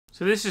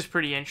So this is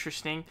pretty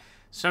interesting.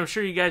 So I'm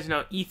sure you guys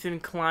know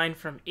Ethan Klein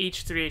from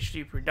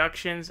H3H3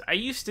 Productions. I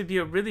used to be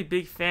a really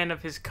big fan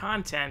of his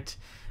content,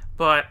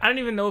 but I don't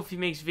even know if he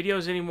makes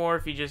videos anymore,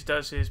 if he just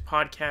does his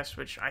podcast,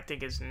 which I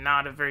think is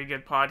not a very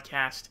good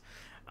podcast.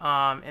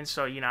 And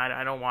so,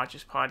 I don't watch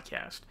his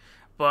podcast.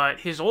 But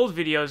his old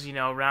videos,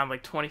 around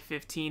like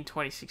 2015,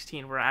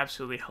 2016 were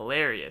absolutely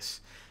hilarious.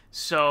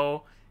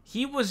 So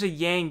he was a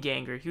Yang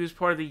Ganger. He was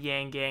part of the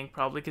Yang Gang,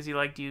 probably because he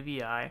liked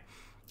UBI.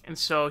 And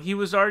so he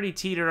was already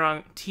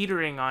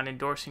teetering on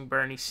endorsing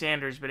Bernie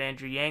Sanders, but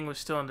Andrew Yang was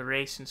still in the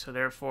race, and so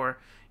therefore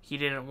he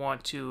didn't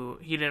want to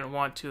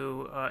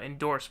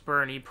endorse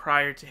Bernie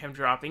prior to him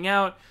dropping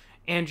out.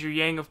 Andrew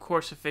Yang, of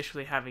course,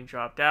 officially having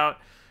dropped out.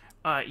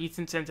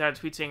 Ethan sent out a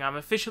tweet saying, "I'm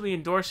officially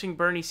endorsing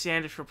Bernie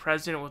Sanders for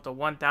president with a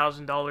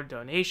 $1,000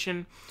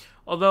 donation.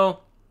 Although,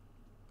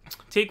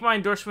 take my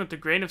endorsement with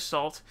a grain of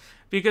salt,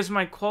 because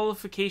my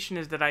qualification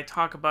is that I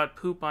talk about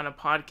poop on a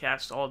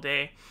podcast all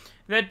day.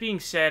 That being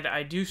said,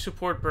 I do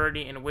support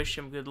Bernie and wish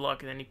him good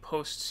luck." And then he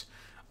posts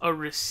a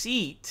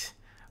receipt.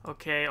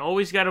 Okay,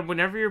 always gotta,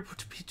 whenever you're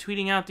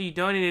tweeting out that you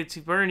donated to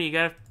Bernie, you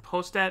gotta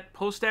post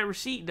that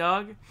receipt,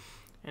 dog.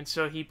 And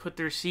so he put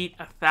the receipt,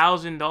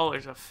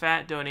 $1,000, a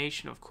fat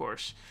donation, of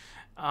course.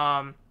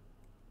 And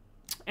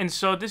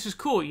so this is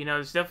cool.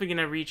 It's definitely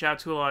gonna reach out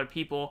to a lot of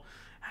people.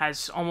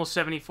 Has almost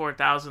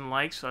 74,000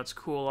 likes, so that's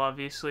cool,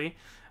 obviously.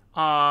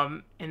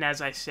 And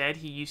as I said,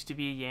 he used to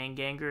be a Yang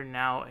Ganger,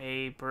 now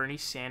a Bernie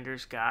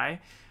Sanders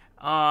guy.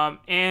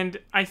 And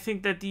I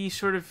think that the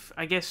sort of,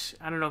 I guess,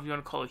 I don't know if you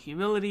want to call it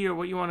humility or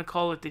what you want to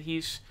call it, that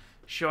he's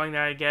showing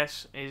there, I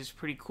guess, is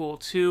pretty cool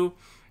too.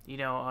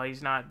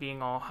 He's not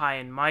being all high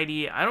and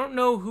mighty. I don't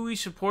know who he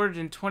supported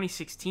in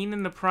 2016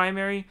 in the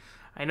primary.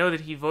 I know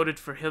that he voted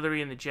for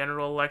Hillary in the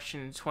general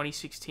election in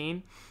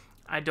 2016.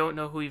 I don't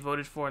know who he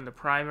voted for in the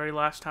primary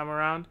last time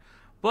around.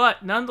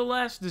 But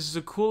nonetheless, this is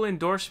a cool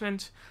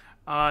endorsement.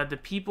 The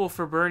People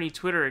for Bernie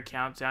Twitter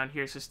account down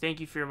here says, "Thank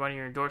you for your money,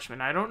 your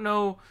endorsement." I don't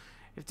know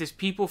if this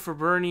People for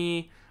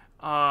Bernie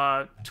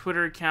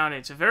Twitter account,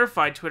 it's a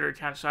verified Twitter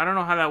account, so I don't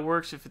know how that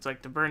works, if it's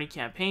like the Bernie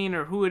campaign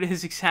or who it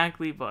is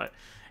exactly, but,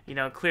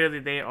 clearly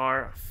they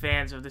are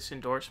fans of this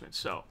endorsement.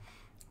 So,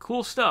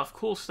 cool stuff,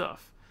 cool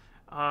stuff.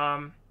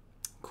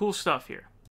 Cool stuff here.